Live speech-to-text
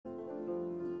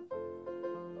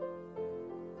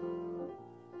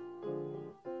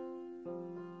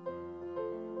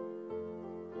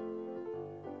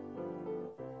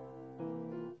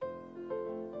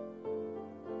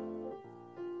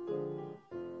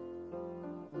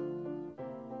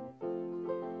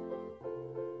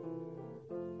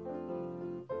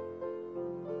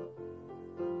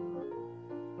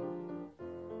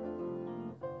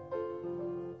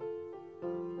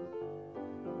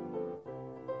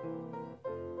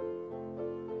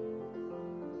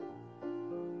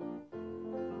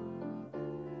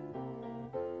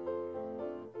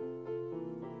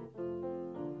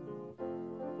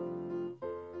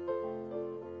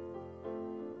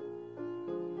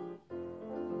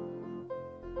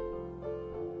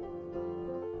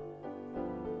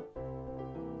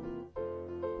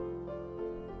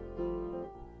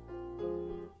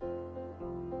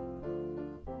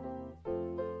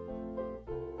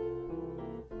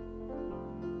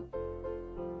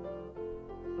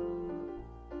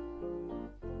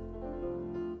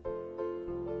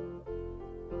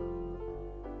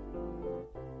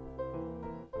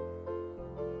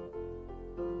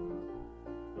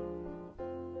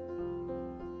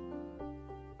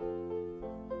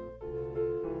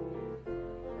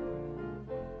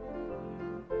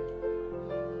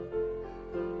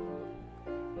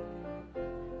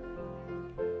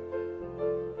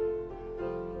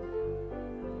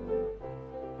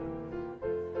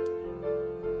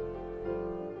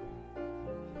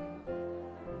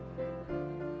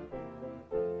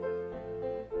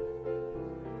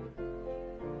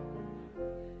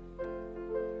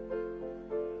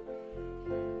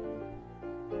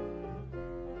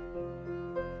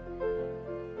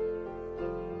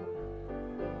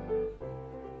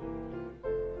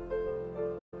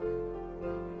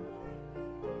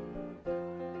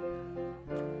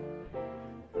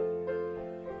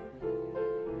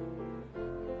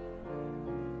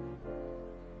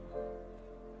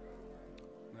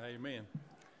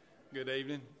Good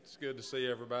evening. It's good to see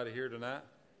everybody here tonight.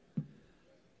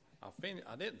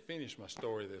 I didn't finish my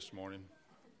story this morning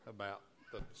about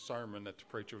the sermon that the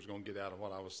preacher was going to get out of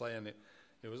what I was saying.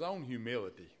 It was on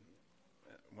humility.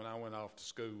 When I went off to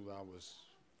school, I was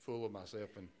full of myself,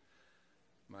 and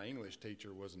my English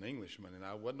teacher was an Englishman, and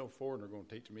I wasn't no foreigner going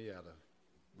to teach me how to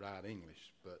write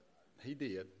English, but he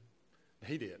did.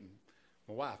 He didn't.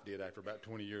 My wife did after about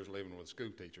 20 years living with a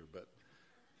school teacher, but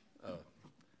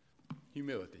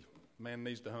humility. Man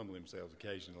needs to humble themselves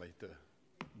occasionally to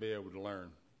be able to learn.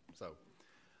 So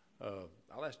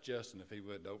I'll ask Justin if he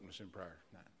would open us in prayer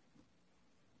tonight.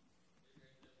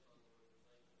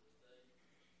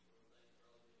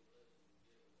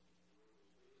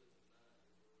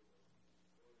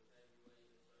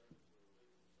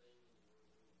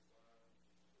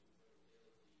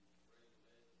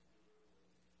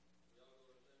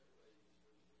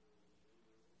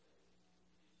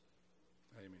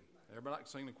 Amen. Everybody like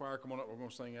to sing the choir? Come on up. We're going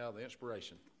to sing out of the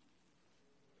inspiration.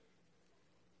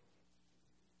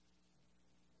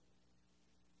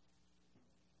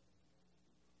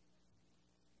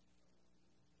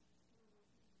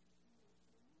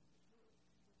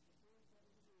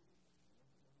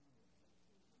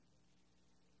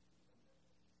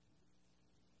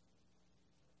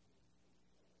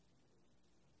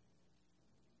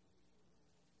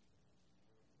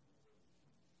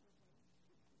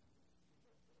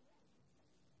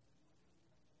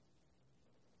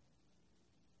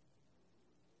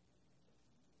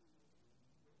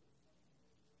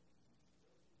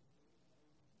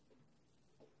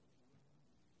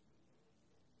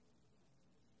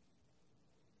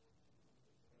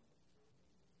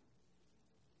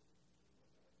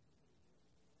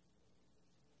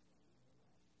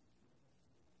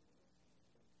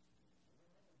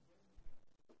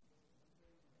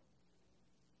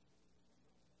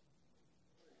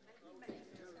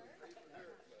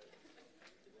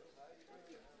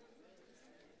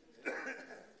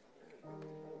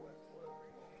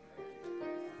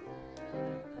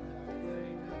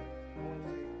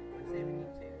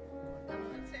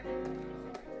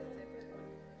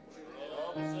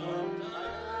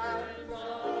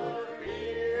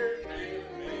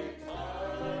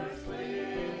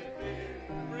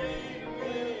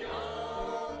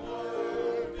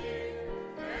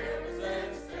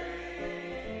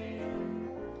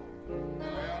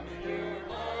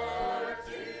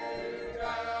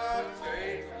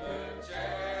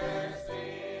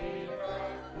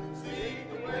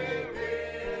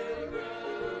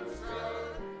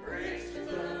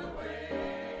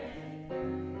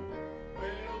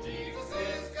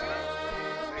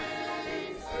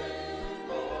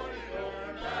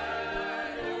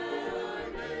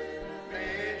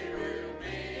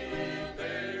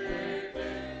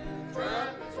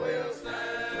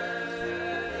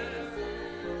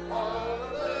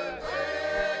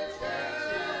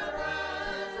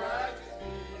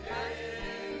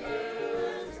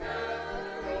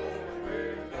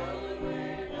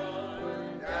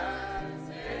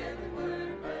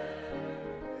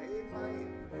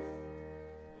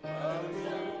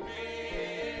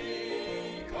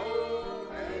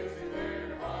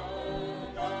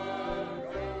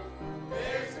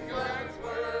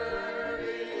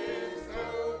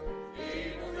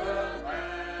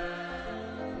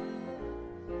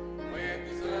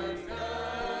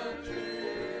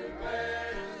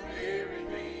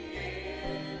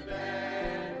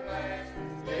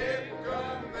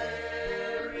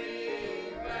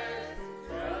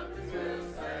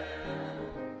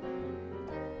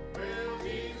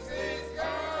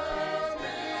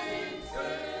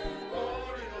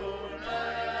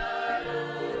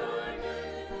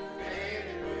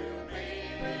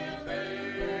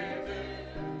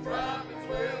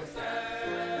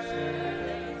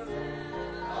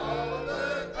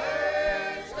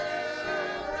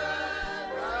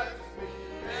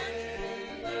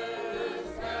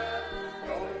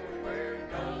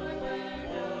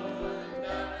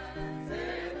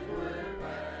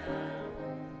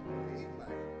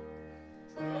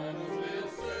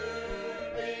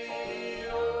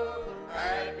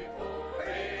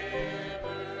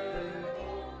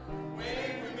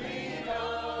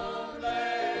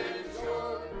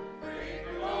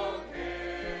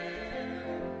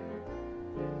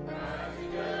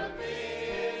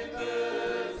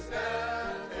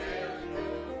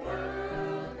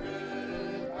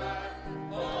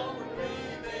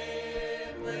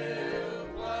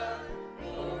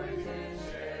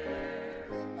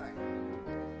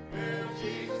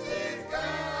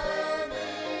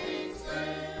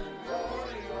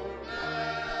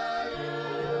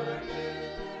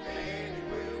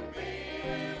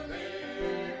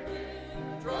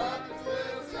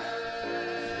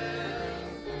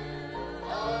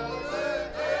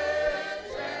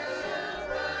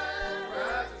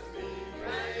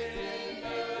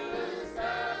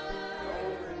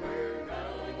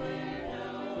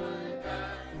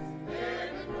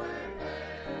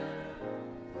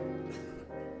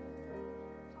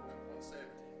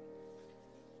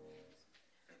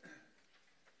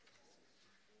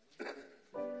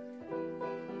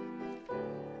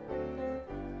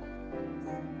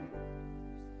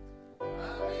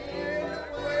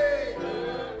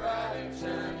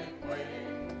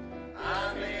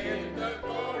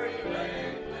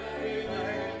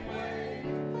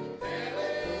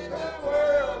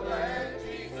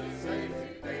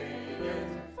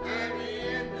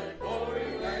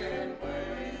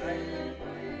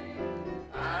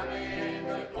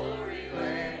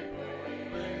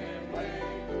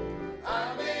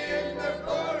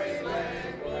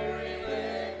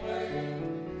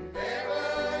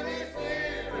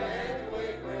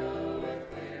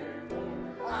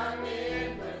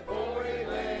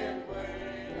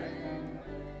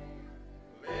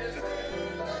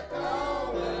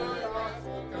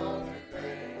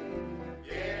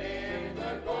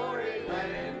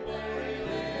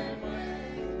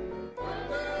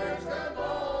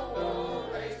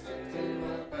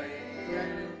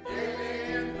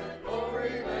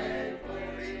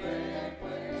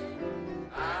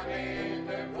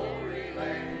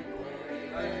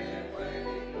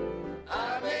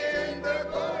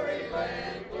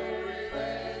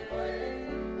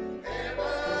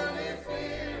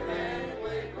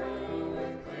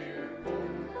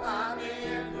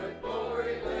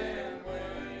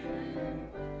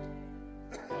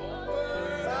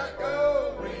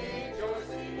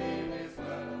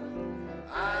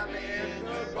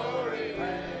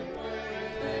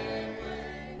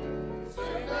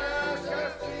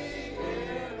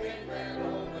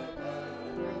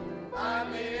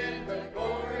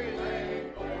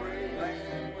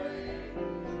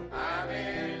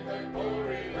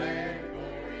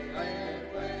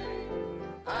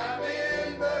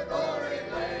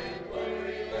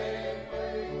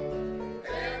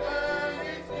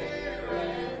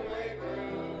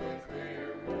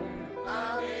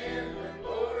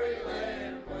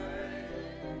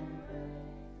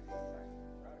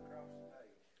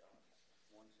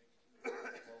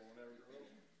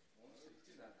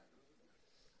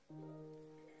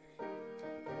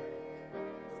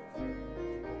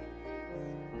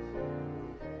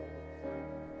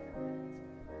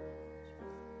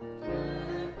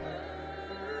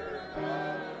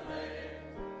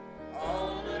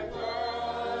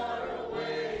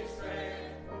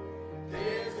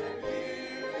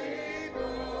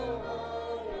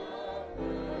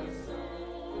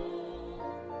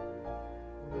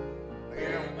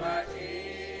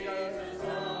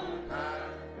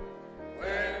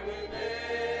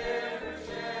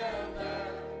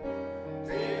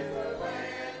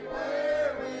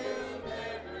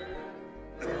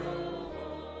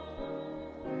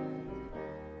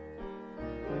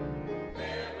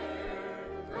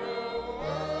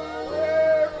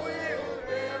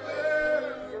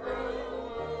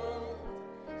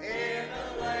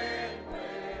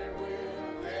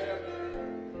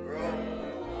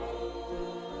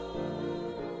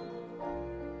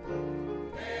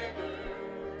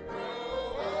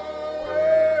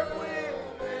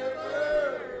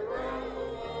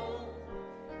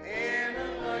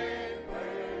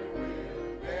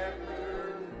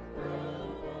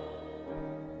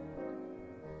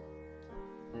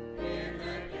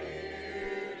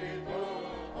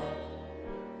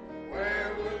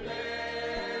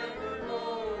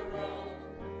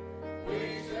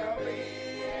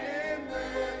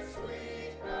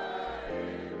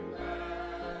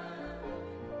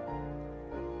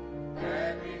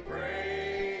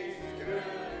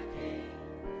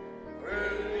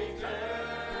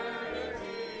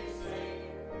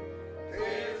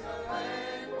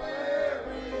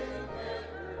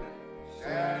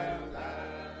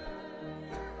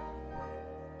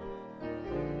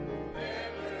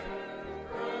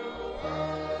 When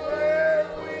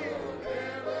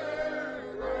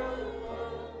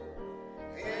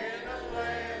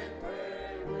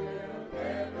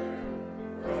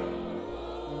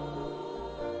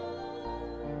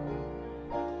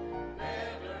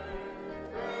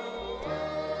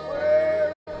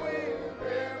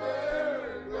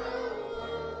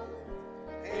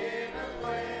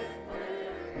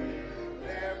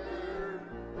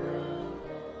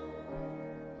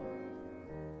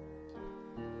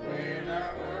I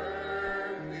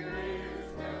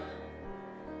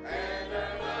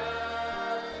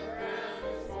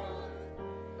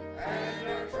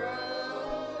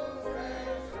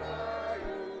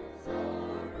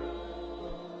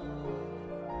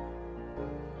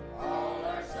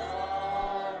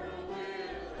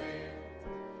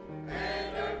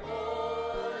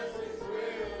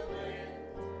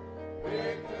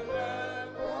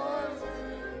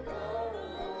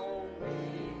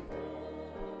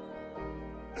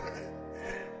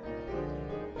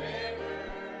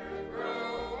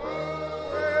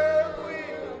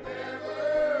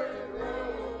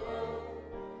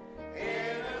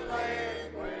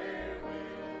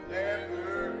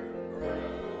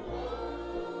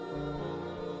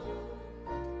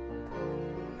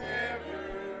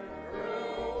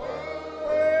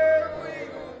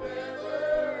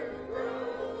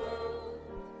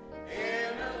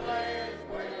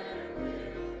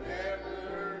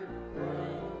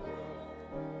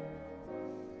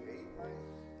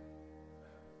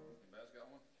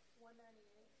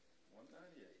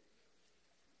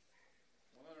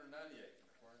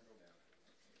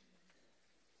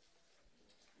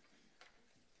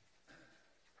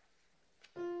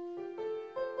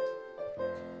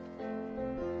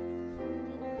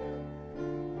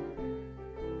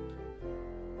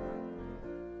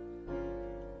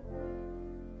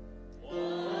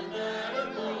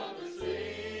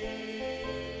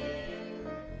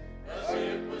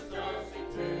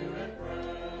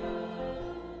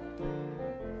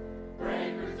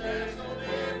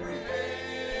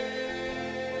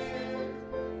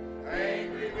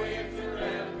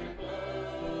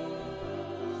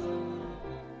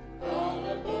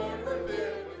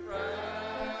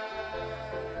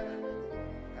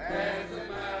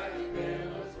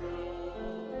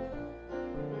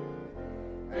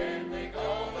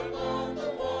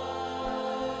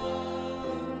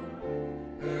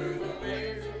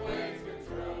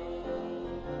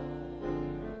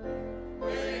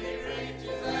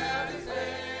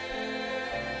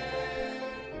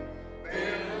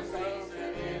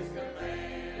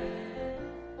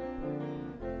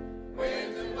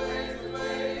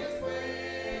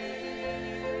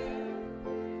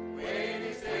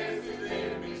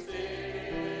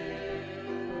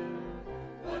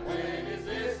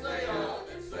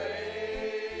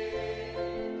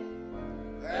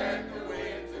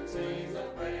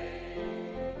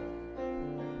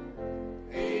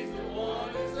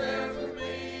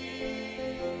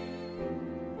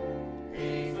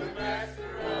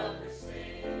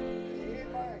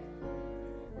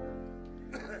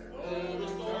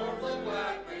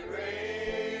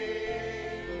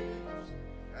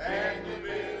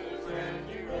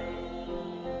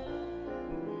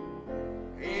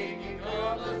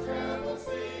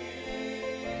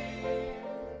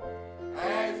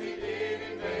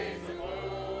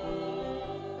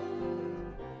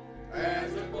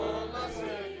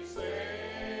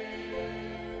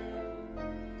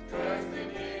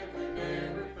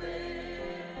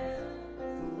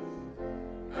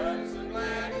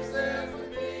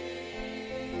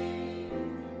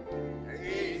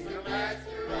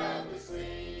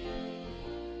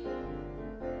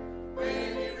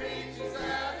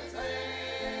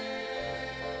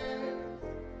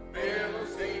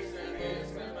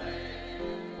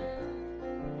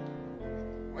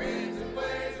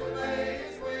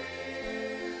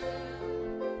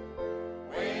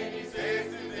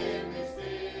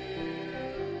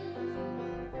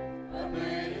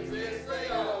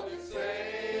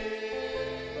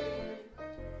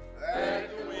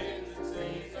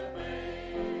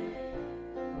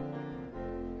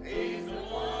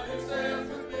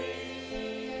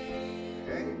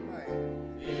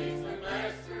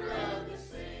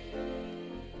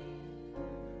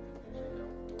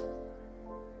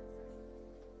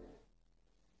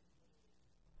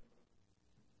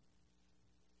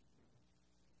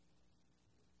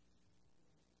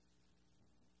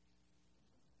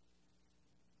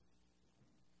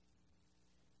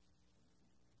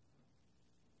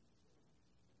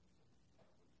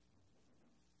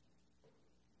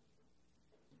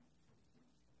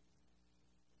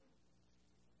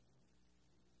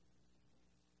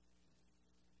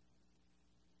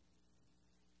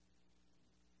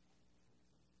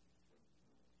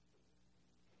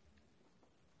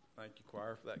Thank you,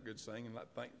 choir, for that good singing. I'd like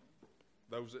to thank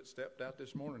those that stepped out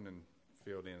this morning and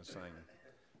filled in and sang.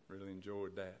 Really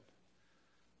enjoyed that.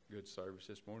 Good service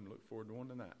this morning. Look forward to one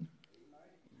tonight.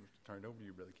 Turn it over to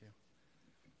you, Brother Kim.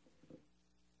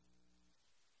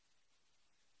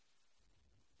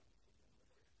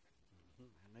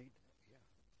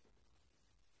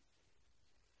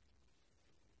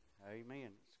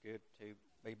 Amen. It's good to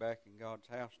be back in God's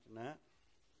house tonight.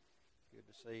 Good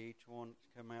to see each one that's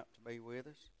come out to be with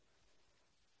us.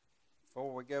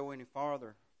 Before we go any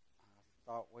farther, I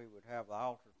thought we would have the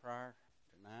altar prayer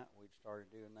tonight. We'd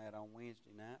started doing that on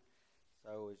Wednesday night.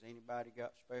 So has anybody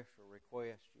got special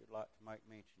requests you'd like to make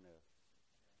mention of?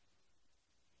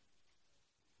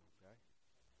 Okay.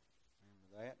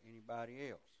 Remember that. Anybody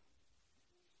else?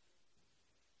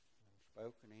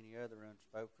 Unspoken? Any other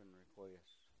unspoken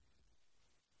requests?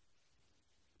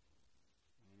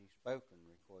 Any spoken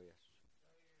requests?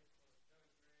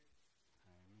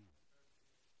 Amen.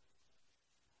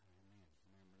 Amen.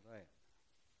 Remember that.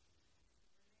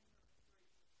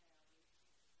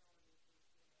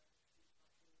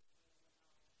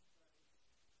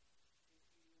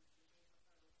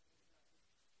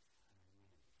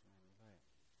 Remember that.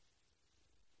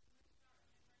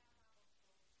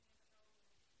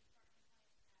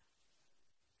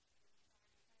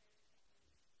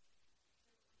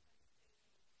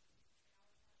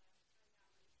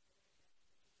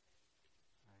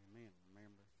 Amen.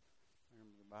 Remember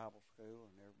the Bible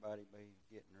school and everybody be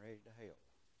getting ready to help.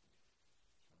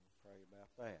 So we'll pray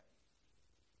about that.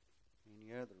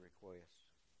 Any other requests?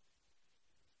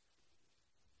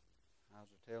 I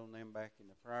was telling them back in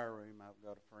the prayer room, I've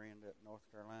got a friend up in North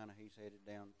Carolina. He's headed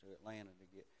down to Atlanta to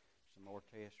get some more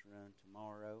tests run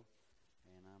tomorrow.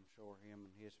 And I'm sure him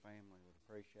and his family would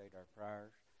appreciate our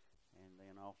prayers. And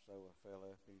then also a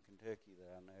fellow up in Kentucky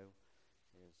that I know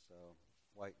is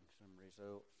waiting some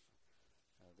results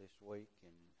this week.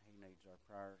 And he needs our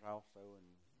prayers also. And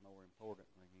more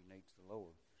importantly, he needs the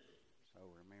Lord. So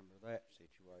remember that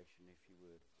situation if you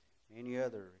would. Any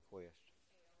other requests?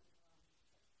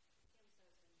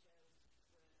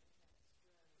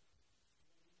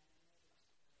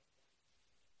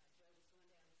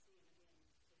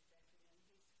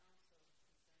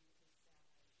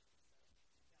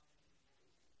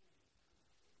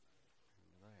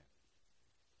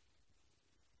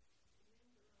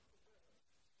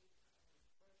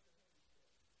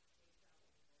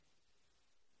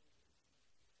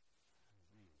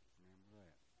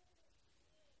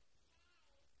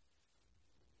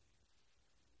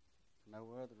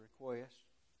 No other requests.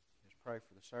 Just pray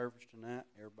for the service tonight.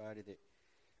 Everybody that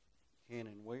can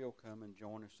and will come and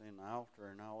join us in the altar,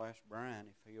 and I'll ask Brian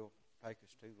if he'll take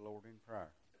us to the Lord in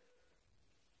prayer.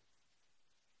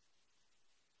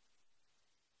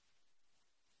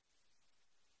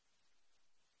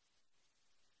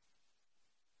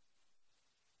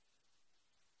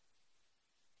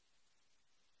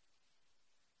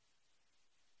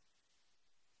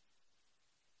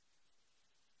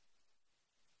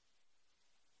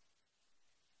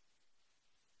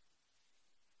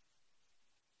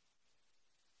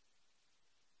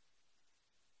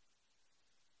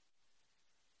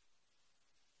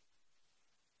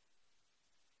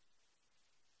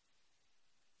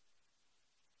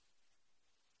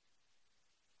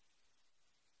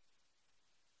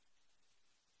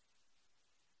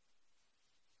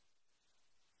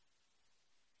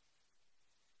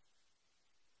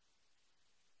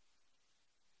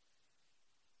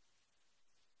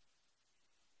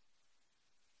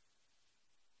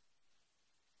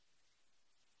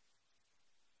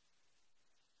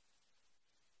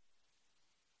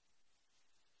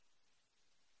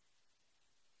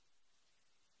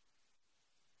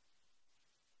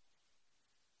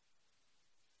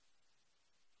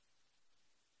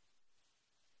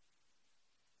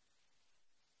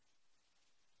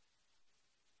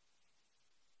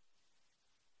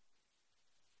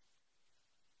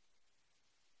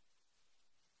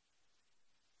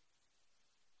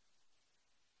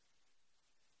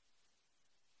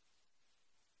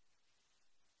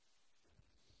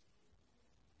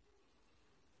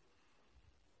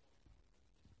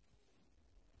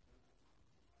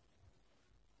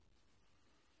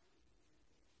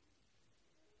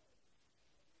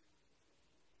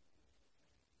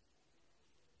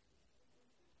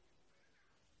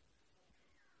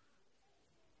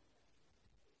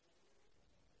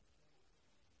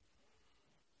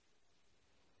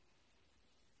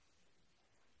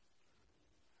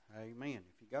 Amen.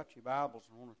 If you got your Bibles,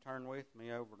 I want to turn with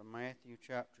me over to Matthew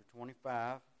chapter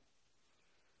 25.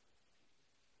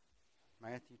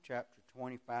 Matthew chapter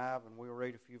 25, and we'll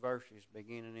read a few verses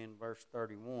beginning in verse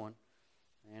 31.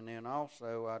 And then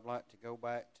also I'd like to go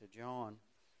back to John,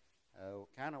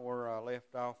 kind of where I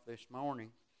left off this morning.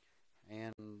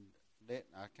 And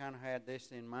I kind of had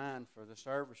this in mind for the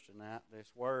service tonight,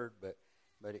 this word, but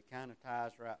it kind of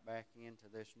ties right back into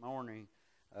this morning.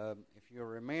 If you'll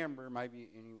remember, maybe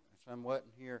some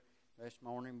wasn't here this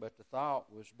morning, but the thought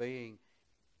was being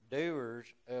doers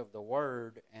of the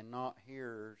word and not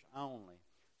hearers only.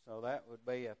 So that would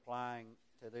be applying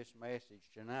to this message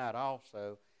tonight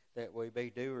also, that we be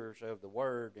doers of the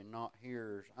word and not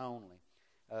hearers only.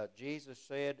 Jesus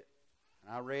said,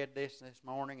 and I read this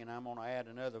morning, and I'm going to add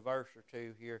another verse or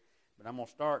two here, but I'm going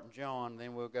to start in John,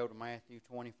 then we'll go to Matthew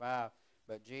 25.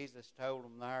 But Jesus told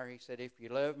them there, he said, if you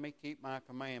love me, keep my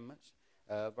commandments.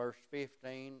 Verse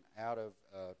 15 out of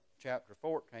chapter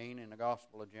 14 in the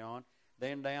Gospel of John.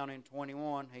 Then down in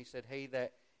 21, he said, he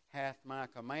that hath my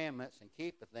commandments and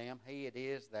keepeth them, he it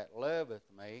is that loveth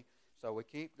me. So we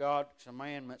keep God's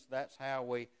commandments. That's how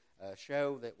we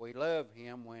show that we love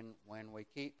him, when we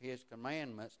keep his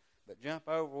commandments. But jump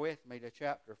over with me to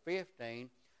chapter 15,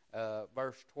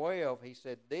 verse 12. He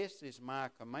said, this is my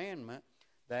commandment,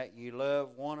 that you love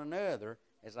one another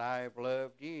as I have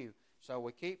loved you. So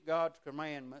we keep God's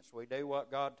commandments. We do what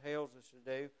God tells us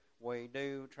to do. We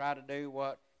try to do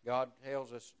what God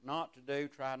tells us not to do.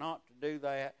 Try not to do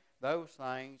those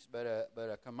things. But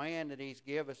a command that he's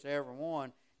given us,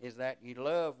 everyone, is that you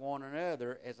love one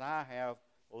another as I have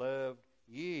loved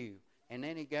you. And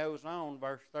then he goes on,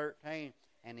 verse 13,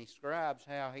 and he describes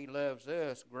how he loves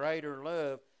us. Greater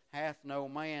love hath no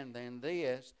man than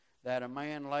this, that a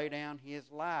man lay down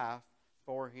his life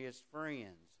for his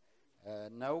friends.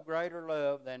 No greater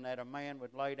love than that a man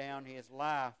would lay down his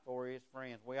life for his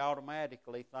friends. We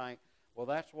automatically think, well,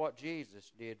 that's what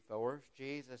Jesus did for us.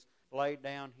 Jesus laid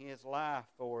down his life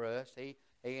for us. He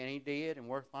did, and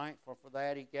we're thankful for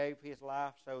that. He gave his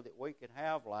life so that we could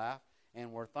have life,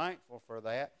 and we're thankful for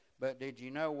that. But did you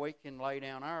know we can lay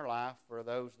down our life for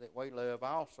those that we love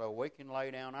also? We can lay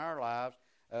down our lives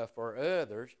for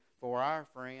others, for our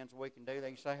friends. We can do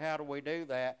that. You say, how do we do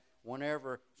that?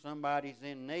 Whenever somebody's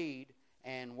in need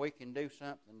and we can do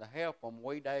something to help them,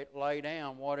 we lay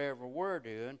down whatever we're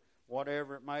doing,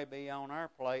 whatever it may be on our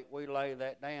plate, we lay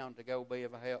that down to go be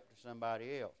of a help to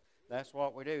somebody else. That's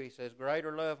what we do. He says,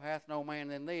 greater love hath no man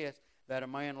than this, that a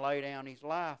man lay down his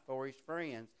life for his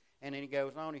friends. And then he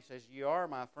goes on, he says, you are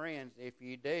my friends if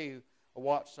you do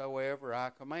whatsoever I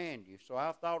command you. So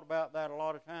I've thought about that a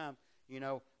lot of times.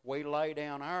 We lay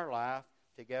down our life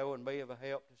to go and be of a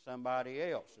help to somebody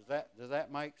else. Does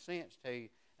that make sense to you?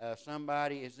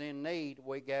 Somebody is in need,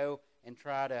 we go and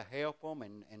try to help them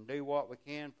and do what we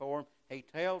can for them. He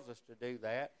tells us to do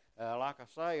that. Like I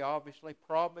say, obviously,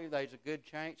 probably there's a good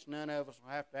chance none of us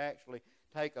will have to actually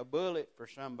take a bullet for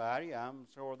somebody. I'm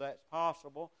sure that's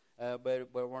possible, but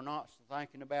we're not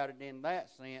thinking about it in that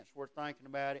sense. We're thinking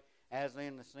about it as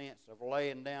in the sense of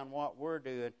laying down what we're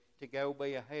doing to go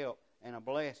be a help and a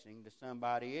blessing to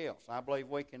somebody else. I believe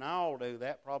we can all do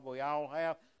that. Probably all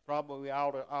have. Probably we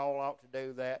all ought to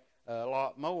do that a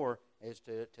lot more, is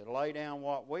to lay down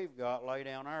what we've got, lay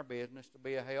down our business to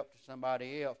be a help to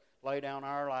somebody else, lay down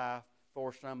our life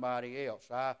for somebody else.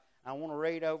 I want to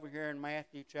read over here in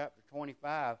Matthew chapter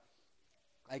 25.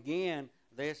 Again,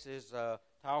 this is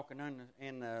talking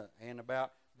in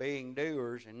about being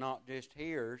doers and not just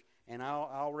hearers. And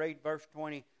I'll read verse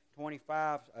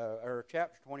 25, or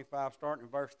chapter 25, starting in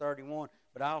verse 31.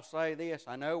 But I'll say this: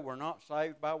 I know we're not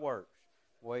saved by works.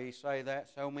 We say that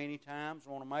so many times.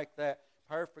 I want to make that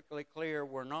perfectly clear.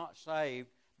 We're not saved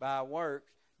by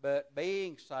works, but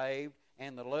being saved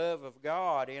and the love of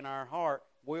God in our heart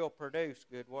will produce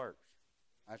good works.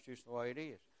 That's just the way it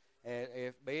is.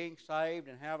 If being saved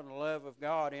and having the love of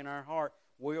God in our heart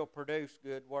will produce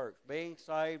good works. Being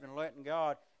saved and letting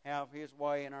God have his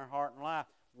way in our heart and life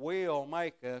will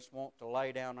make us want to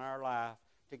lay down our life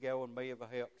to go and be of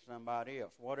a help to somebody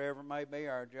else. Whatever may be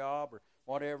our job or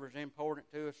whatever is important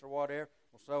to us or whatever,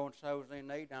 well, so-and-so's in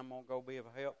need, I'm going to go be of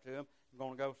a help to them. I'm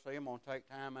going to go see them. I'm going to take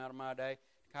time out of my day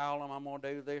to call them. I'm going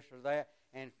to do this or that.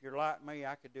 And if you're like me,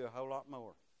 I could do a whole lot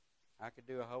more. I could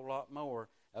do a whole lot more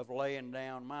of laying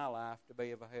down my life to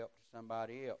be of a help to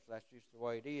somebody else. That's just the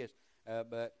way it is.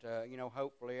 But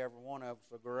hopefully every one of us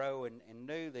will grow and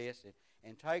do this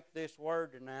and take this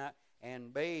word tonight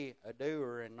and be a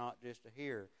doer and not just a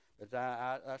hearer. But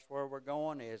that's where we're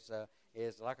going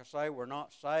is like I say, we're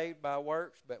not saved by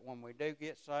works, but when we do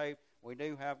get saved, we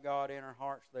do have God in our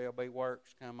hearts, there'll be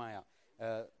works come out.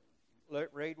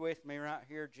 Read with me right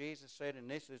here. Jesus said, and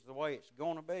this is the way it's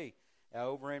going to be,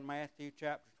 over in Matthew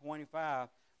chapter 25,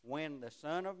 when the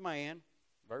Son of Man,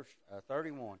 verse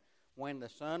 31, when the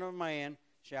Son of Man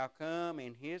shall come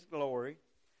in his glory,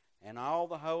 and all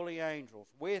the holy angels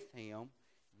with him.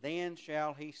 Then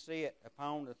shall he sit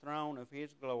upon the throne of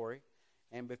his glory,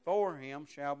 and before him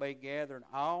shall be gathered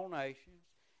all nations,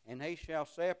 and he shall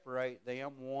separate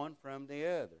them one from the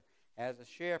other, as a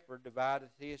shepherd divideth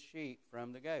his sheep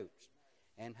from the goats.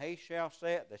 And he shall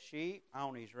set the sheep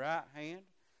on his right hand,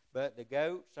 but the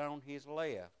goats on his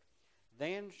left.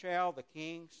 Then shall the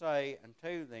king say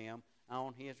unto them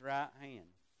on his right hand,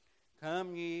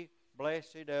 Come ye,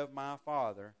 blessed of my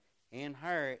Father,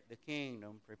 inherit the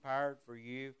kingdom prepared for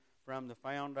you from the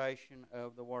foundation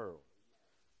of the world.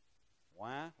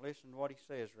 Why? Listen to what he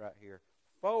says right here.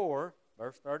 For,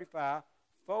 verse 35,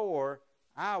 for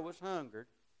I was hungered,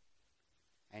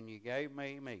 and you gave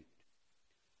me meat.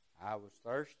 I was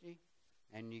thirsty,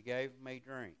 and you gave me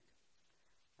drink.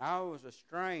 I was a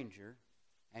stranger,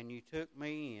 and you took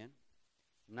me in.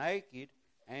 Naked,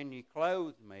 and you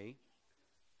clothed me.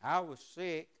 I was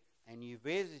sick, and you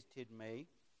visited me.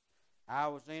 I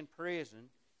was in prison,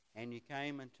 and you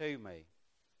came unto me.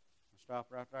 I'll stop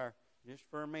right there just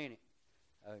for a minute.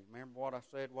 Remember what I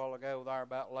said a while ago there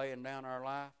about laying down our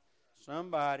life?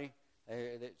 Somebody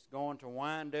that's going to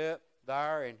wind up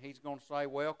there, and he's going to say,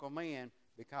 welcome in,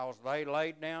 because they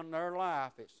laid down their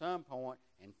life at some point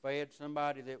and fed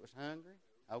somebody that was hungry,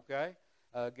 okay?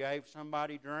 Gave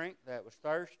somebody drink that was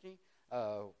thirsty,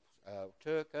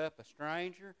 took up a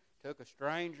stranger, took a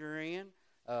stranger in,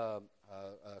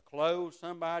 clothed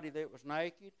somebody that was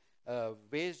naked,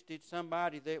 visited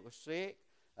somebody that was sick,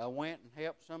 went and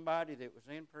helped somebody that was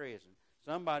in prison.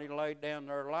 Somebody laid down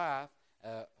their life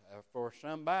for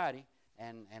somebody,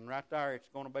 and right there it's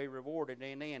going to be rewarded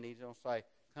in the end. He's going to say,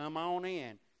 come on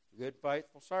in, good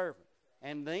faithful servant.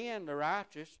 And then the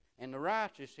righteous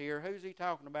here, who's he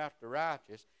talking about, the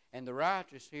righteous? And the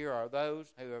righteous here are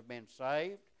those who have been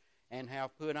saved and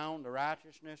have put on the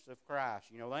righteousness of Christ.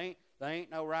 You know, there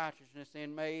ain't no righteousness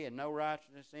in me and no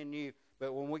righteousness in you.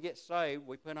 But when we get saved,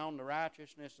 we put on the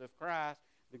righteousness of Christ.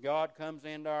 The God comes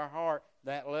into our heart.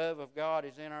 That love of God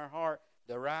is in our heart.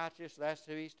 The righteous, that's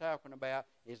who he's talking about,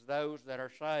 is those that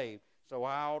are saved. So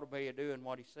I ought to be doing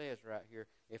what he says right here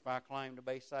if I claim to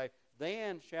be saved.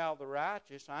 Then shall the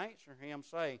righteous answer him,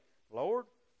 saying, Lord,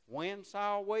 when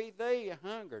saw we thee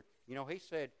hungered? You know, he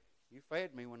said, you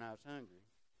fed me when I was hungry.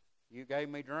 You gave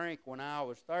me drink when I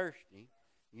was thirsty.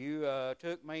 You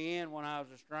took me in when I was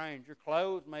a stranger,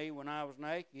 clothed me when I was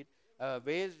naked,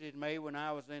 visited me when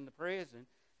I was in the prison.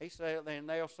 He said, then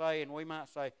they'll say, and we might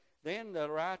say, then the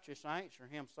righteous answer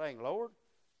him, saying, Lord,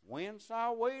 when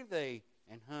saw we thee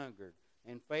and hungered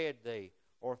and fed thee,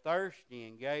 or thirsty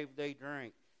and gave thee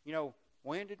drink? You know,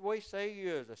 when did we see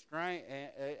you as a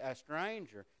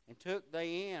stranger and took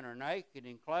thee in, or naked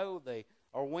and clothed thee?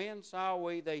 Or when saw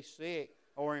we thee sick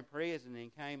or in prison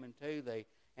and came unto thee?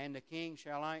 And the king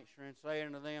shall answer and say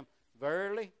unto them,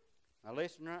 Verily, now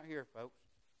listen right here, folks.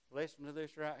 Listen to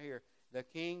this right here. The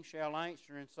king shall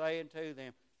answer and say unto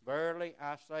them, Verily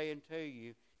I say unto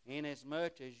you,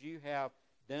 inasmuch as you have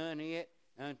done it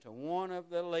unto one of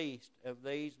the least of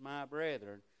these my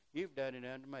brethren, you've done it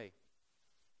unto me.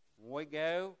 When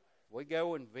we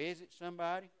go and visit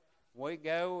somebody. We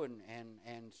go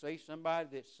and see somebody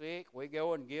that's sick. We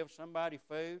go and give somebody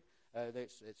food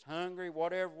that's hungry.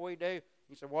 Whatever we do,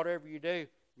 he said, whatever you do,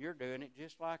 you're doing it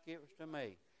just like it was to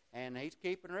me. And he's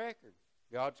keeping record.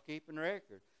 God's keeping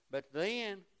record. But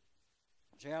then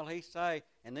shall he say,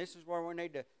 and this is where we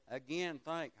need to again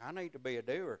think, I need to be a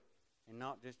doer and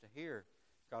not just a hearer.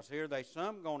 Because here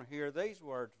some going to hear these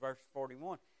words, verse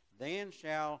 41. Then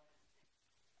shall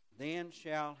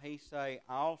he say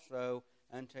also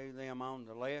unto them on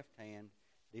the left hand,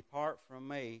 Depart from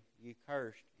me, ye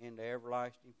cursed, into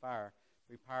everlasting fire,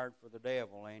 prepared for the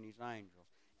devil and his angels.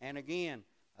 And again,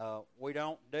 we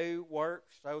don't do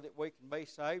works so that we can be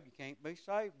saved. You can't be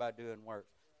saved by doing works.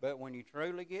 But when you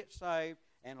truly get saved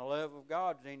and the love of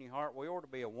God's in your heart, we ought to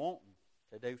be a wanting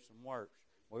to do some works.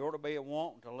 We ought to be a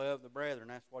wanting to love the brethren.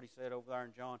 That's what he said over there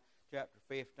in John chapter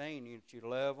 15, that you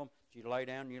love them, that you lay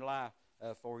down your life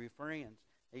for your friends.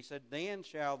 He said, Then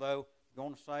shall thou,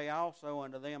 going to say also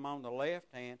unto them on the left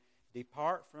hand,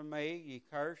 Depart from me, ye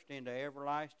cursed, into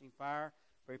everlasting fire,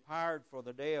 prepared for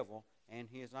the devil and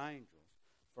his angels.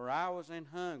 For I was an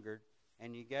hungered,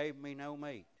 and ye gave me no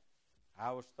meat.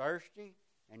 I was thirsty,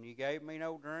 and ye gave me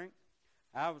no drink.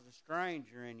 I was a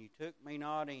stranger, and ye took me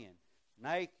not in.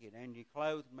 Naked, and ye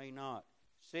clothed me not.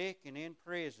 Sick and in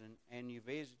prison, and ye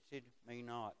visited me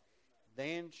not.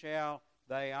 Then shall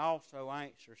they also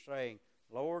answer, saying,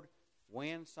 Lord,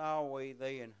 when saw we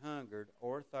thee an hungered,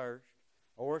 or thirst,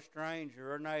 or a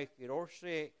stranger, or naked, or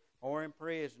sick, or in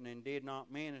prison, and did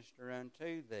not minister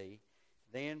unto thee?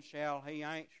 Then shall he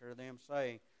answer them,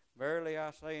 saying, Verily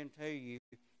I say unto you,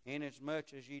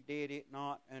 inasmuch as ye did it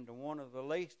not unto one of the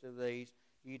least of these,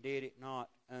 ye did it not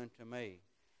unto me.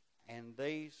 And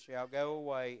these shall go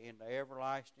away into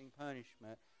everlasting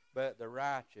punishment, but the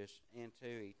righteous into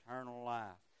eternal life.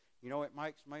 You know, it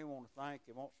makes me want to think.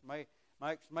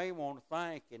 Makes me want to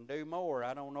think and do more.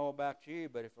 I don't know about you,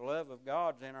 but if the love of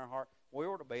God's in our heart, we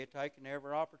ought to be taking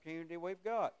every opportunity we've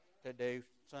got to do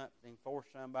something for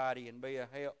somebody and be a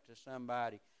help to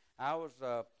somebody. I was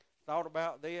thought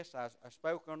about this. I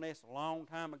spoke on this a long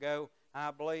time ago. I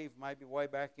believe maybe way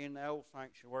back in the old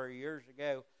sanctuary years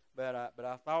ago. But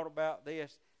I thought about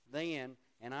this then,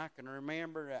 and I can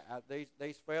remember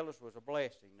these fellas was a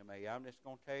blessing to me. I'm just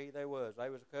going to tell you they was.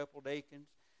 They was a couple deacons.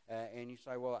 And you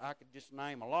say, well, I could just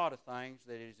name a lot of things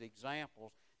that is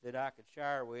examples that I could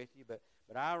share with you. But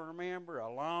I remember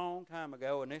a long time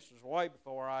ago, and this was way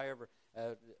before I ever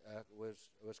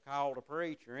was called a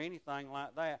preacher or anything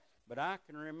like that. But I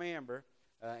can remember,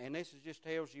 and this just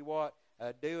tells you what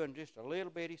doing just a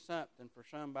little bitty something for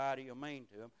somebody will mean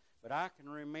to them. But I can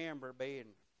remember being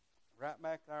right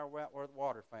back there where the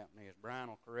water fountain is. Brian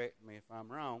will correct me if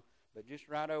I'm wrong. But just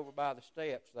right over by the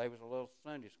steps, there was a little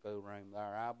Sunday school room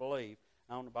there, I believe,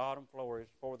 on the bottom floor. It was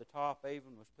before the top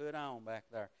even was put on back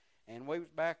there. And we was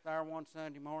back there one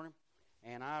Sunday morning,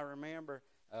 and I remember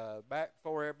back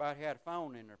before everybody had a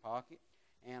phone in their pocket,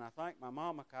 and I think my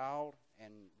mama called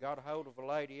and got a hold of a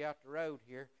lady out the road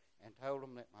here and told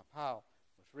them that my pa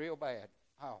was real bad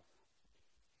off.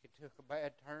 He took a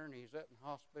bad turn. He's up in the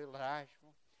hospital at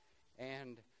Asheville,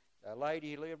 and a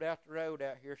lady who lived out the road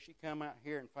out here, she come out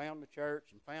here and found the church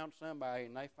and found somebody,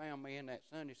 and they found me in that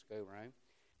Sunday school room.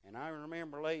 And I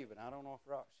remember leaving. I don't know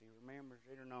if Roxy remembers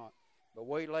it or not. But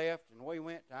we left, and we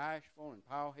went to Asheville, and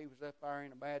Paul, he was up there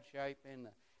in a bad shape in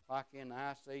the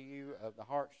ICU of the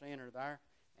heart center there.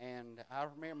 And I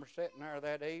remember sitting there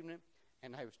that evening,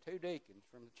 and there was two deacons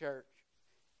from the church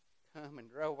come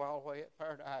and drove all the way up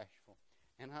there to Asheville.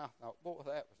 And I thought, boy,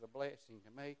 that was a blessing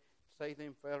to me. See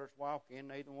them fellers walk in.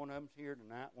 Neither one of them's here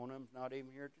tonight. One of them's not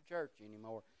even here at the church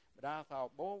anymore. But I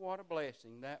thought, boy, what a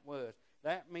blessing that was.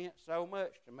 That meant so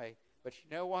much to me. But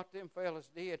you know what them fellas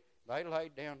did? They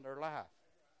laid down their life.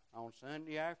 On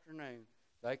Sunday afternoon,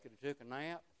 they could have took a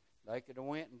nap. They could have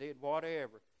went and did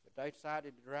whatever. But they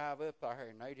decided to drive up there,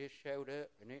 and they just showed up,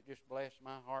 and it just blessed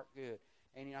my heart good.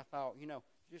 And I thought,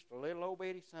 just a little old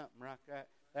bitty something like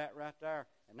that right there.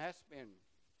 And that's been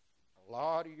a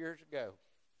lot of years ago.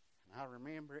 I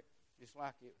remember it just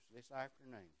like it was this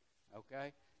afternoon,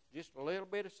 okay? Just a little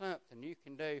bit of something you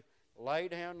can do. Lay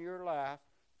down your life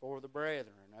for the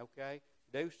brethren, okay?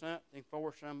 Do something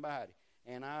for somebody.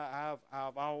 And I've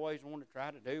always wanted to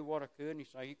try to do what I could, and you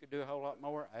say you could do a whole lot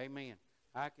more. Amen.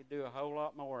 I could do a whole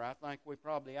lot more. I think we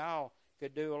probably all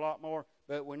could do a lot more,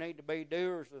 but we need to be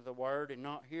doers of the word and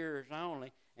not hearers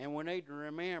only. And we need to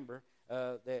remember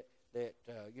that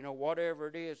whatever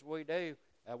it is we do,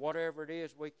 whatever it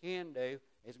is we can do,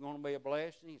 is going to be a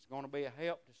blessing. It's going to be a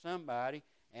help to somebody,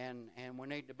 and we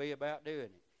need to be about doing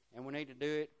it. And we need to do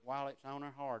it while it's on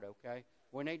our heart, okay?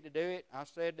 We need to do it. I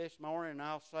said this morning, and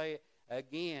I'll say it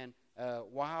again,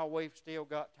 while we've still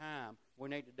got time, we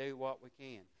need to do what we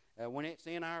can. When it's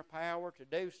in our power to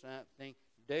do something,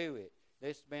 do it.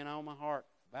 This has been on my heart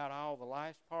about all the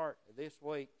last part of this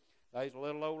week. There's a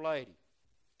little old lady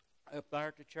up there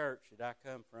at the church that I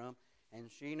come from, and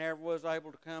she never was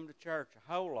able to come to church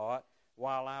a whole lot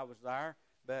while I was there,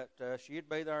 but she'd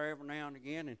be there every now and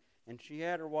again, and she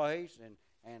had her ways,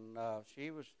 and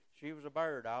she was a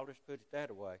bird. I'll just put it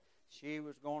that way.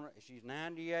 She's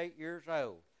 98 years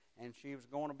old, and she was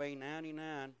going to be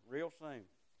 99 real soon.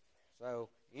 So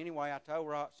anyway, I told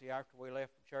Roxy after we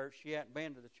left the church, she hadn't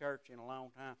been to the church in a long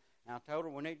time, and I told her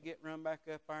we need to run back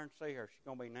up there and see her. She's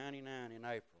going to be 99 in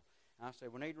April. And I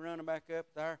said, we need to run her back up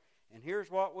there. And here's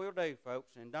what we'll do,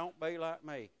 folks, and don't be like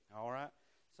me, all right?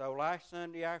 So last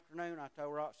Sunday afternoon, I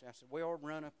told Roxy, I said, we ought to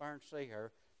run up there and see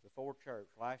her before church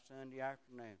last Sunday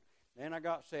afternoon. Then I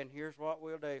got said, here's what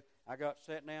we'll do. I got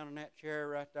sat down in that chair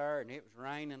right there, and it was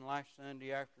raining last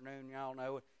Sunday afternoon. Y'all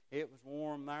know it. It was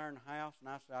warm there in the house, and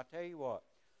I said, I'll tell you what,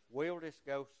 we'll just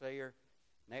go see her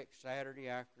next Saturday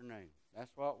afternoon.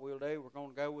 That's what we'll do. We're going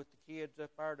to go with the kids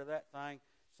up there to that thing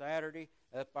Saturday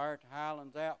up there at the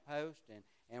Highlands Outpost,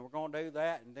 and we're going to do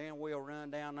that, and then we'll run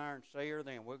down there and see her.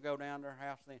 Then we'll go down to her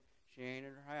house. Then she ain't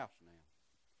at her house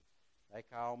now. They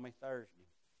called me Thursday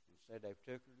and said they've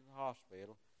took her to the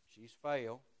hospital. She's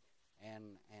failed,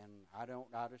 and I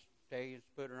just tell you to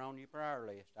put her on your prayer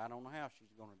list. I don't know how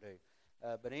she's going to do.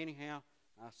 But anyhow,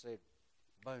 I said,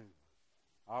 boom,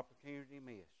 opportunity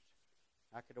missed.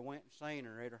 I could have went and seen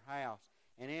her at her house,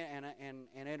 and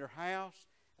at her house,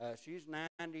 She's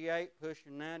 98,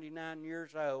 pushing 99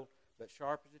 years old, but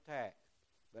sharp as a tack.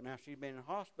 But now she's been in the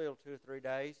hospital 2 or 3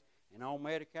 days and on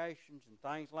medications and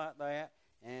things like that.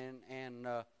 And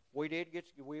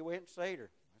we went and seen her.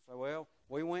 I said, well,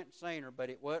 we went and seen her, but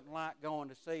it wasn't like going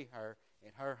to see her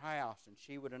at her house, and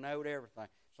she would have known everything.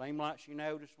 Seemed like she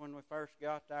noticed when we first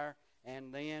got there,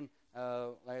 and then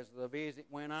as the visit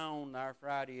went on there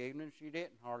Friday evening, she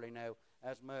didn't hardly know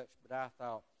as much. But I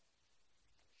thought,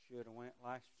 should have went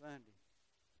last Sunday.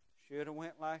 Should have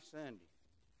went last Sunday.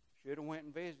 Should have went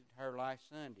and visited her last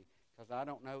Sunday, because I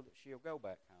don't know that she'll go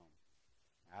back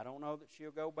home. I don't know that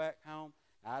she'll go back home.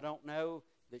 I don't know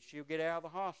that she'll get out of the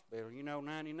hospital.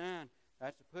 99,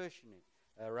 that's a pushing it.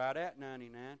 Right at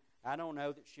 99, I don't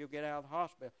know that she'll get out of the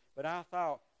hospital. But I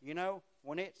thought,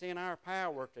 when it's in our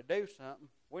power to do something,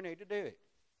 we need to do it.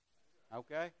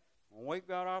 Okay? When we've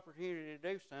got opportunity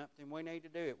to do something, we need to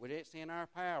do it. When it's in our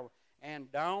power.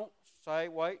 And don't say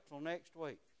wait till next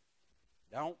week.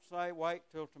 Don't say wait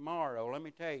till tomorrow. Let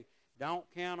me tell you, don't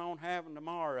count on having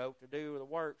tomorrow to do the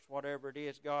works, whatever it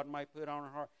is God may put on our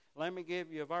heart. Let me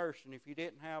give you a verse, and if you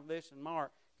didn't have this in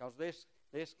Mark, because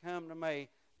this come to me,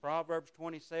 Proverbs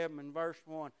 27 and verse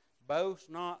 1, boast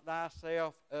not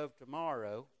thyself of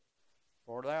tomorrow,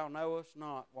 for thou knowest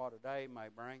not what a day may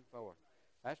bring forth.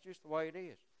 That's just the way it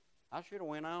is. I should have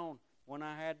went on when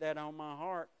I had that on my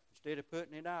heart instead of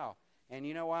putting it off. And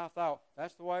I thought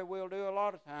that's the way we'll do a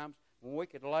lot of times when we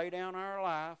could lay down our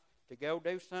life to go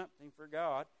do something for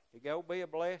God, to go be a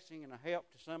blessing and a help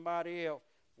to somebody else.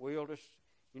 We'll just,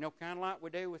 kind of like we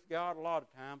do with God a lot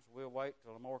of times, we'll wait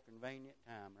till a more convenient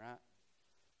time, right?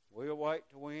 We'll wait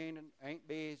till we ain't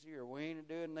busy, or we ain't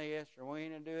doing this, or we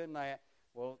ain't doing that.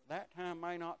 Well, that time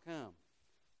may not come.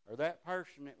 Or that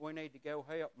person that we need to go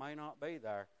help may not be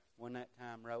there when that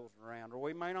time rolls around. Or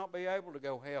we may not be able to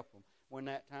go help them when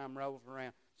that time rolls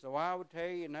around. So I would tell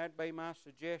you, and that'd be my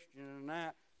suggestion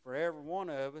tonight for every one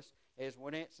of us, is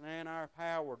when it's in our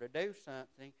power to do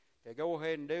something, to go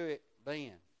ahead and do it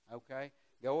then, okay?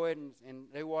 Go ahead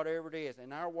and do whatever it is.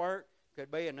 And our work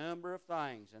could be a number of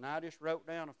things. And I just wrote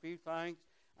down a few things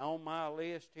on my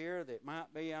list here that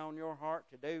might be on your heart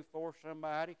to do for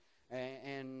somebody.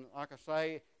 And like I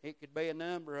say, it could be a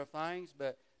number of things,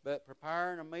 but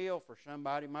preparing a meal for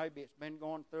somebody, maybe it's been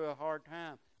going through a hard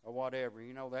time or whatever,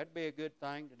 that'd be a good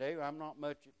thing to do. I'm not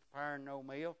much at preparing no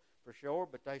meal for sure,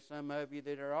 but there's some of you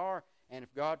that are. And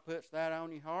if God puts that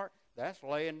on your heart, that's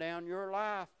laying down your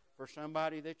life for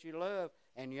somebody that you love,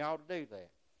 and you ought to do that.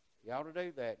 You ought to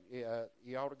do that.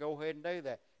 You ought to go ahead and do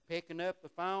that. Picking up the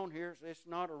phone here, it's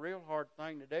not a real hard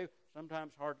thing to do.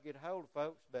 Sometimes hard to get a hold of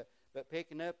folks, but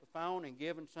picking up the phone and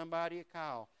giving somebody a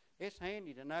call, it's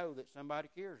handy to know that somebody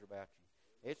cares about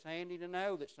you. It's handy to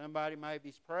know that somebody may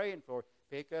be praying for you.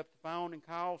 Pick up the phone and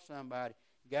call somebody.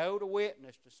 Go to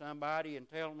witness to somebody and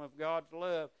tell them of God's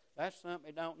love. That's something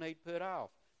you don't need put off.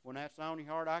 When that's on your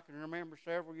heart, I can remember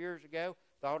several years ago,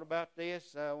 thought about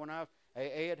this when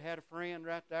Ed had a friend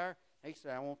right there. He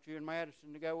said, I want you and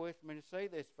Madison to go with me to see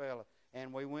this fella.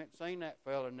 And we went and seen that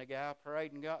fella, and the guy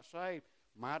prayed and got saved.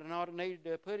 Might have not have needed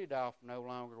to put it off no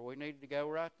longer. We needed to go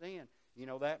right then.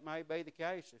 That may be the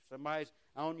case. If somebody's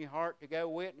on your heart to go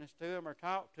witness to them or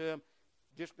talk to them,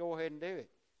 just go ahead and do it.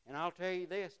 And I'll tell you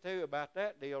this, too, about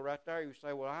that deal right there. You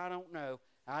say, well, I don't know.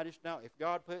 I just don't. If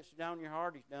God puts it on your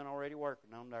heart, He's done already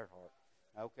working on their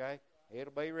heart. Okay?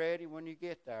 It'll be ready when you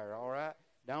get there, all right?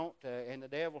 Don't, and the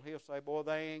devil, he'll say, boy,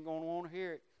 they ain't going to want to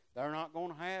hear it. They're not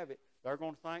going to have it. They're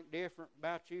going to think different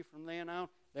about you from then on.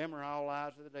 Them are all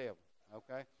lies of the devil.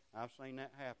 Okay? I've seen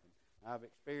that happen. I've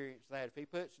experienced that. If he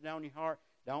puts it on your heart,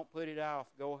 don't put it off.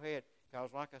 Go ahead. Because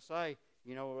like I say,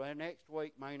 the next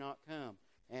week may not come.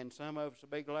 And some of us will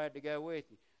be glad to go with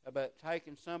you. But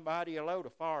taking somebody a load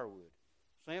of firewood.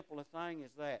 Simple a thing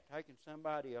as that. Taking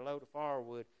somebody a load of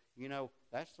firewood,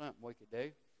 that's something we could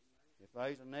do. If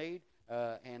there's a need.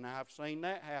 And I've seen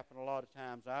that happen a lot of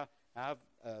times. I've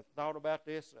thought about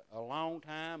this a long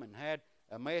time and had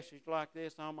a message like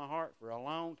this on my heart for a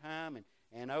long time.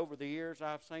 And over the years,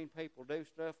 I've seen people do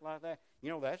stuff like that.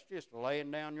 That's just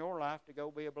laying down your life to go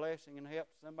be a blessing and help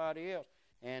somebody else.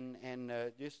 And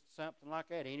just something like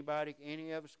that.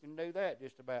 Any of us can do that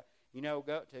just about.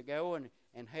 Go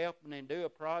and help and do a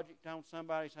project on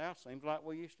somebody's house. Seems like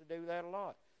we used to do that a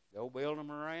lot. Go build them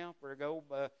a ramp or go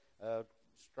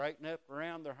straighten up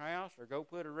around their house or go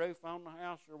put a roof on the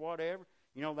house or whatever.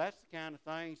 That's the kind of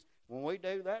things, when we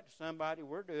do that to somebody,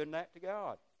 we're doing that to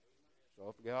God.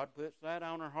 So if God puts that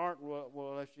on our heart,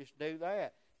 well, let's just do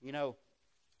that.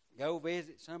 Go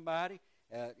visit somebody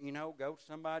Go to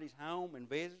somebody's home and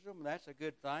visit them. That's a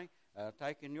good thing.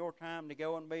 Taking your time to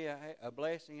go and be a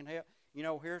blessing and help.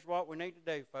 Here's what we need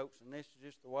to do, folks, and this is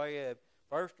just the way of.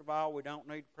 First of all, we don't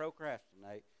need to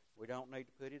procrastinate. We don't need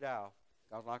to put it off.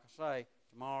 Because like I say,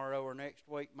 tomorrow or next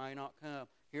week may not come.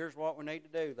 Here's what we need to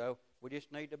do, though. We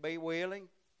just need to be willing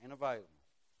and available.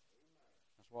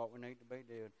 That's what we need to be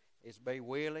doing, is be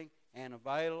willing and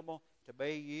available to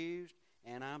be used.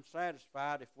 And I'm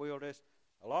satisfied if we'll just,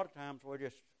 a lot of times we're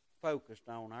just focused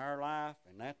on our life,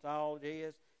 and that's all it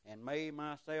is, and me,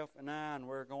 myself, and I, and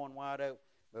we're going wide open.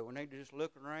 But we need to just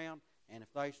look around, and if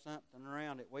there's something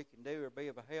around that we can do or be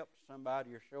of a help to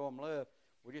somebody or show them love,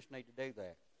 we just need to do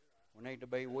that. We need to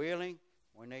be willing.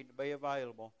 We need to be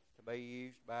available to be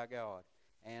used by God.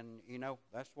 And,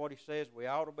 that's what he says we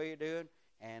ought to be doing.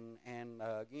 And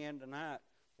again tonight,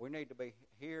 we need to be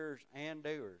hearers and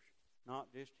doers,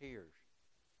 not just hearers.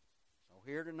 So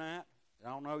here tonight, I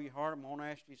don't know your heart. I'm going to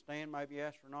ask you to stand. Maybe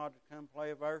ask Renard to come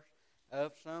play a verse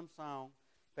of some song.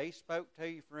 If he spoke to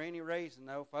you for any reason,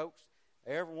 though, folks,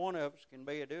 every one of us can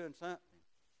be doing something.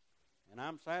 And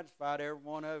I'm satisfied every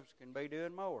one of us can be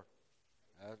doing more.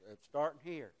 Starting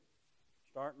here.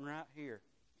 Starting right here.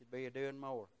 Could be doing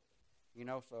more.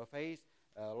 So if he's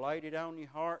laid it on your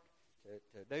heart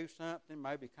to do something,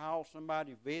 maybe call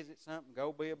somebody, visit something,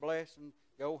 go be a blessing,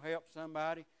 go help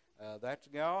somebody, that's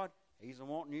God. He's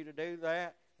wanting you to do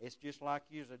that. It's just like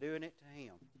you're doing it to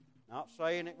him. Not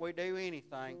saying that we do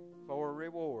anything for a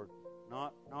reward.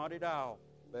 Not at all.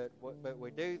 But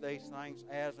we do these things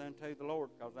as unto the Lord,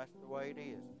 because that's the way it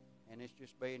is. And it's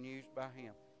just being used by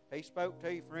him. If he spoke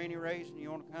to you for any reason,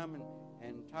 you want to come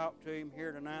and talk to him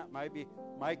here tonight, maybe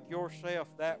make yourself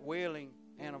that willing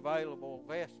and available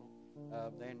vessel,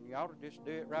 then you ought to just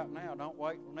do it right now. Don't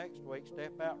wait till next week.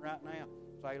 Step out right now.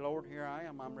 Say, Lord, here I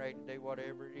am. I'm ready to do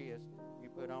whatever it is you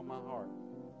put on my heart.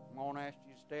 I'm going to ask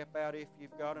you to step out if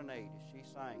you've got a need, as she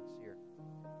sings here.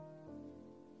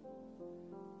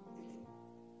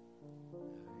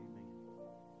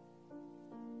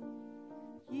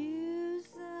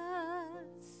 Use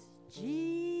us,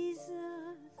 Jesus,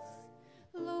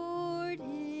 Lord,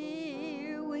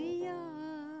 here we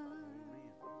are,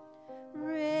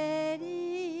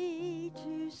 ready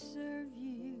to serve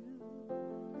you.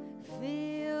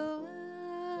 Fill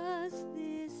us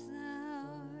this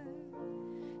hour.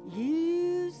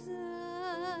 Use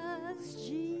us,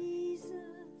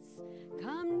 Jesus,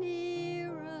 come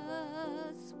near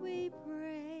us, we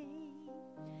pray,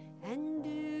 and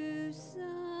do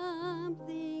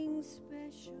something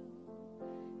special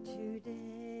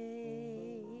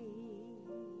today.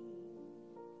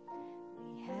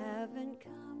 We haven't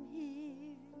come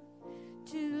here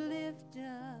to lift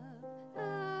up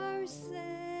ourselves,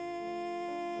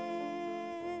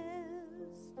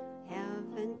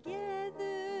 haven't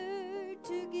gathered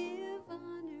to give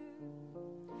honor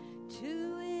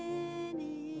to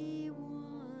anyone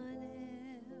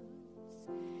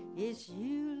else. It's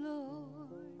you,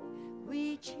 Lord,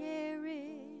 we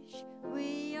cherish.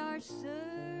 We are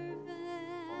servants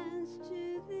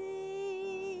to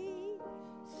thee.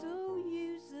 So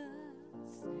use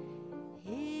us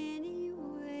any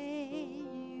way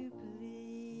you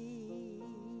please.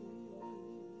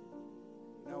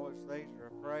 As these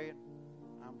are praying,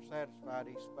 I'm satisfied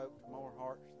he spoke to more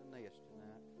hearts than this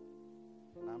tonight.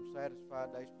 And I'm satisfied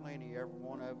there's plenty every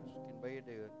one of us can be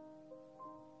doing.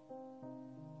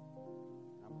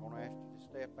 I'm going to ask you to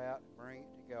step out and bring it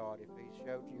to God. If he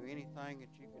showed you anything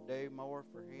that you could do more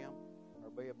for him, or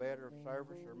be a better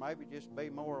service, or maybe just be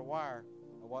more aware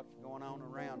of what's going on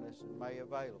around us and be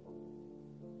available.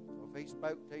 So if he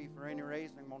spoke to you for any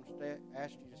reason, I'm going to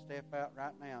ask you to step out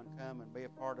right now and come and be a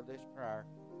part of this prayer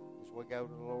as we go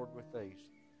to the Lord with these.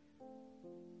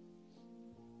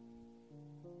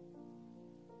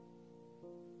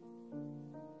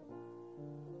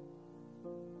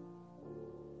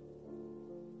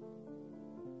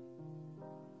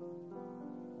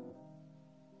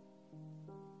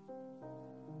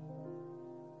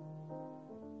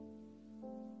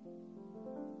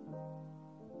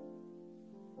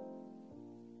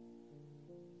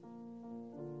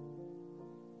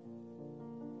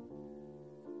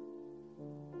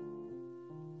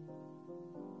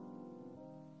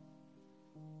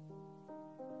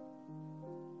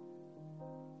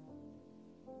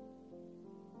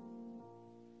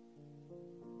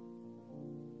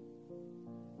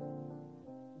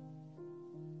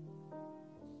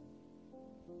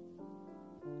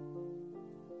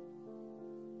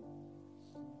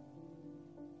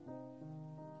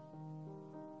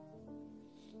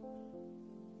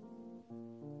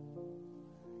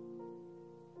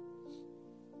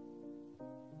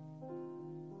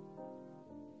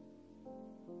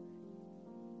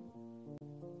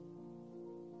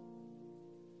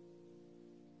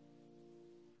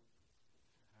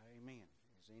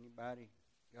 Anybody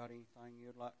got anything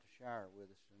you'd like to share with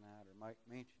us tonight or make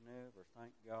mention of or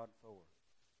thank God for?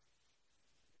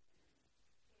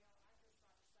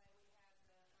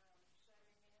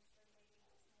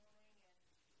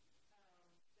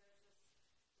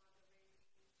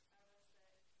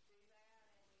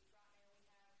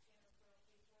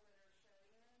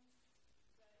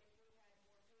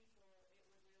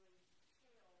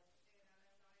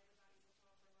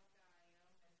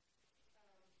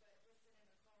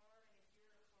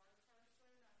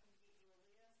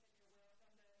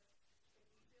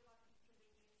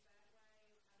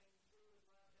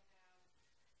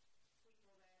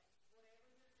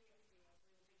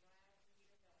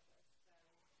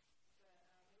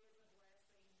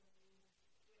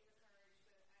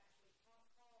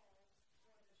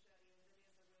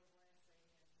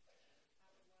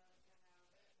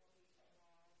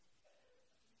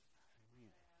 Amen.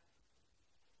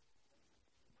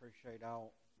 Appreciate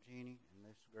all Jeannie and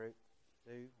this group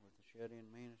do with the shut-in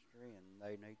ministry, and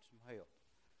they need some help.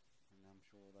 And I'm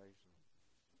sure there's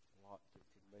a lot that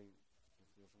could be, if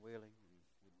was willing and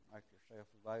would make yourself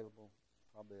available.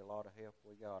 Probably a lot of help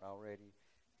we got already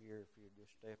here if you'd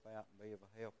just step out and be of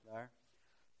a help there.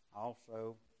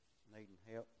 Also needing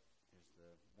help is the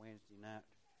Wednesday night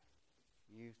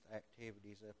youth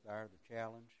activities up there, the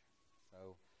challenge.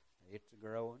 So it's a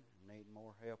growing and need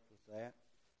more help with that.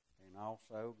 And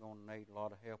also going to need a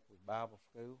lot of help with Bible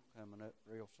school coming up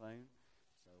real soon.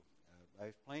 So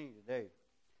there's plenty to do.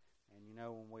 And you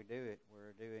know, when we do it,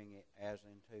 we're doing it as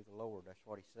unto the Lord. That's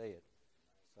what he said.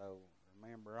 So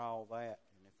remember all that.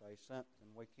 And if there's something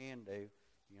we can do,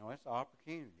 you know, it's an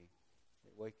opportunity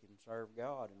that we can serve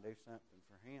God and do something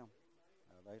for him.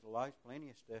 There's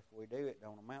plenty of stuff we do. It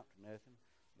don't amount to nothing.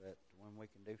 But when we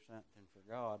can do something for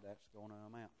God, that's going to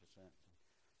amount to something.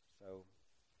 So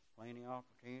plenty of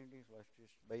opportunities. Let's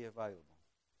just be available.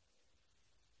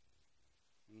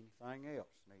 Anything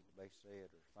else need to be said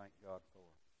or thank God for?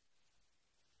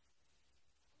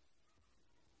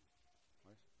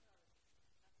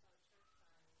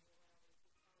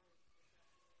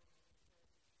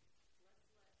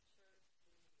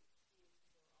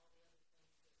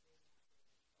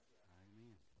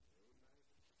 Amen.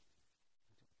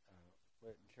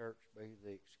 Letting church be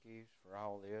the excuse for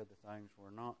all the other things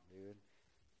we're not doing.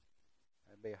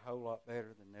 That'd be a whole lot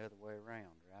better than the other way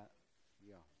around, right?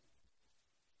 Yeah.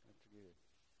 That's good.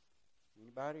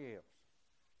 Anybody else?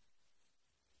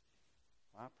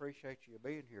 Well, I appreciate you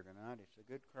being here tonight. It's a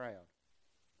good crowd.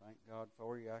 Thank God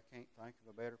for you. I can't think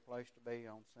of a better place to be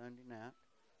on Sunday night.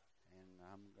 And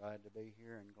I'm glad to be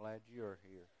here and glad you're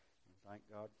here. And thank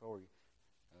God for you.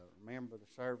 Remember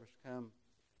the service come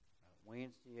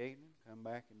Wednesday evening. Come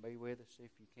back and be with us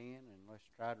if you can. And let's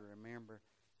try to remember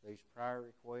these prayer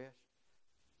requests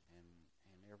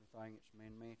and everything that's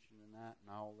been mentioned tonight. And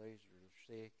all these are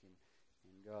sick and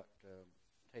got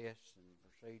tests and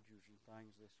procedures and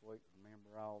things this week.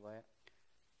 Remember all that.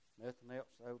 Nothing else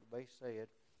though to be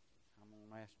said. I'm going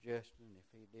to ask Justin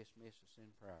if he'd dismiss us in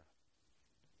prayer.